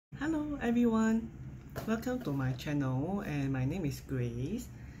Hello everyone, welcome to my channel and my name is Grace,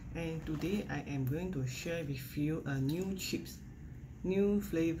 and today I am going to share with you a new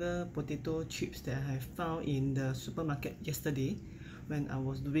flavor potato chips that I have found in the supermarket yesterday when I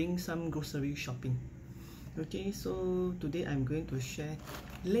was doing some grocery shopping. Okay, so today I'm going to share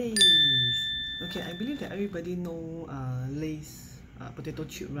Lay's. Okay, I believe that everybody know Lay's potato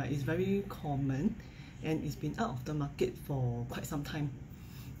chip, right? It's very common and it's been out of the market for quite some time.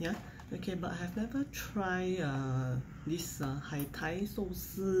 Yeah, okay, but I have never tried this Hai Tai 寿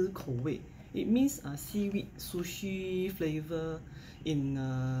司口味. It means seaweed sushi flavor in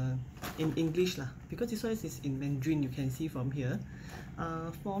English lah, because this one is in Mandarin. You can see from here.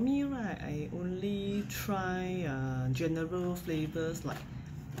 For me, right, I only try general flavors like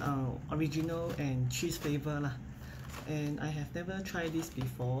original and cheese flavor lah, and I have never tried this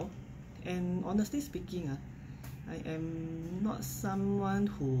before. And honestly speaking, I am not someone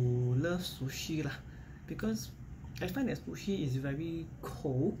who loves sushi lah, because I find that sushi is very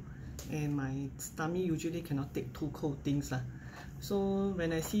cold and my stomach usually cannot take too cold things lah. So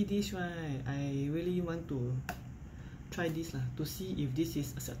when I see this, right, I really want to try this lah, to see if this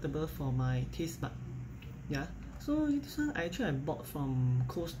is acceptable for my taste bud. Yeah, so this one I bought from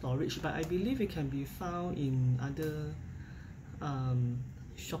Cold Storage, but I believe it can be found in other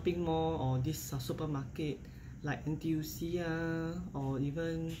shopping mall or this supermarket like NTUC or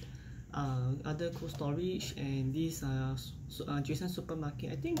even other Cold Storage and this adjacent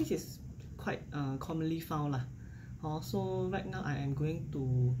supermarket. I think this is quite commonly found lah. So right now I am going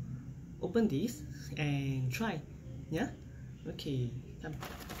to open this and try. Yeah, okay,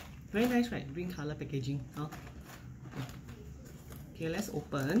 very nice, right? Green color packaging. Okay, let's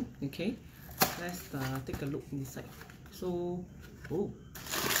open. Okay, let's take a look inside. So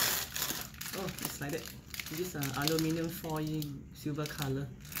it's like that. This aluminium foil silver color,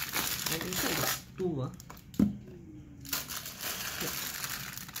 and inside there's two,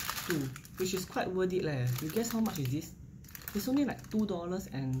 which is quite worth it leh. You guess how much is this? It's only like $2.35.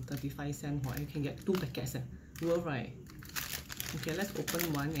 You can get 2 packets. Worth, right? Okay, let's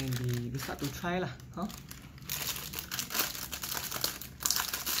open one and we start to try lah.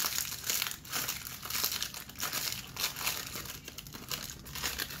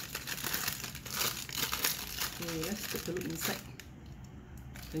 Okay, let's take a look inside.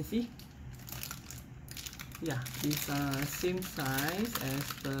 You can see? Yeah, it's same size as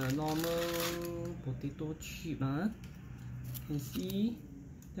the normal potato chip. You can see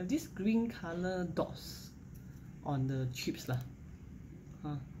they have this green color dots on the chips lah.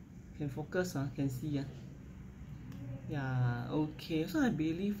 Can focus, can see. Yeah, okay. So I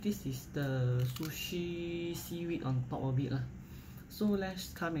believe this is the sushi seaweed on top of it lah. So let's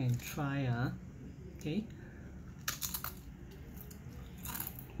come and try. Okay.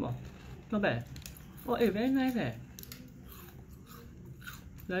 Wow, not bad. Oh, very nice.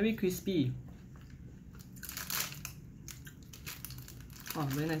 Very crispy. Oh,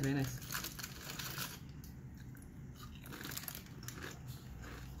 very nice, very nice.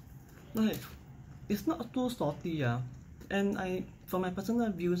 Okay, it's not too salty, and from my personal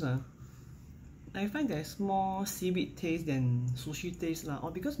views, I find there's more seaweed taste than sushi taste lah,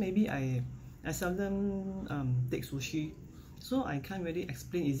 or because maybe I seldom take sushi, so I can't really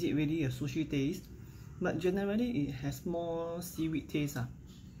explain is it really a sushi taste, but generally it has more seaweed taste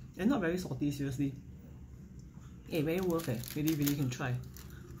and not very salty, seriously. Very worth it. Really can try.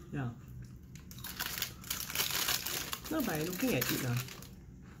 Yeah. Now by looking at it,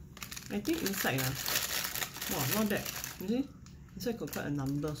 I think inside wow, not bad. You see, inside got quite a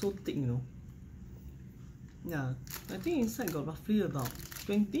number, so thick, you know. Yeah, I think inside got roughly about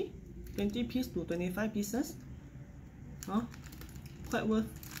 20 pieces to 25 pieces. Quite worth.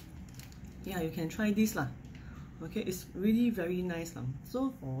 Yeah, you can try this lah. Okay, it's really very nice lah.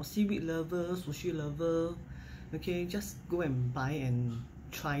 So for seaweed lover, sushi lover, okay, just go and buy and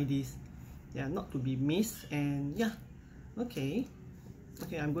try this. Yeah, not to be missed. And yeah, okay,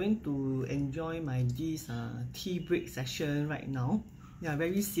 I'm going to enjoy my tea break session right now. Yeah,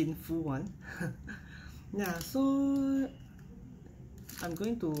 very sinful one. Yeah, so I'm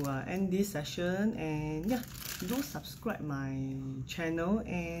going to end this session, and yeah, do subscribe my channel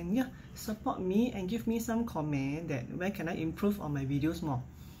and yeah, support me and give me some comment that where can I improve on my videos more.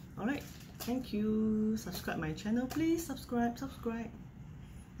 Alright, thank you. Subscribe my channel, please. Subscribe.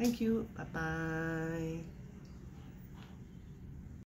 Thank you. Bye bye.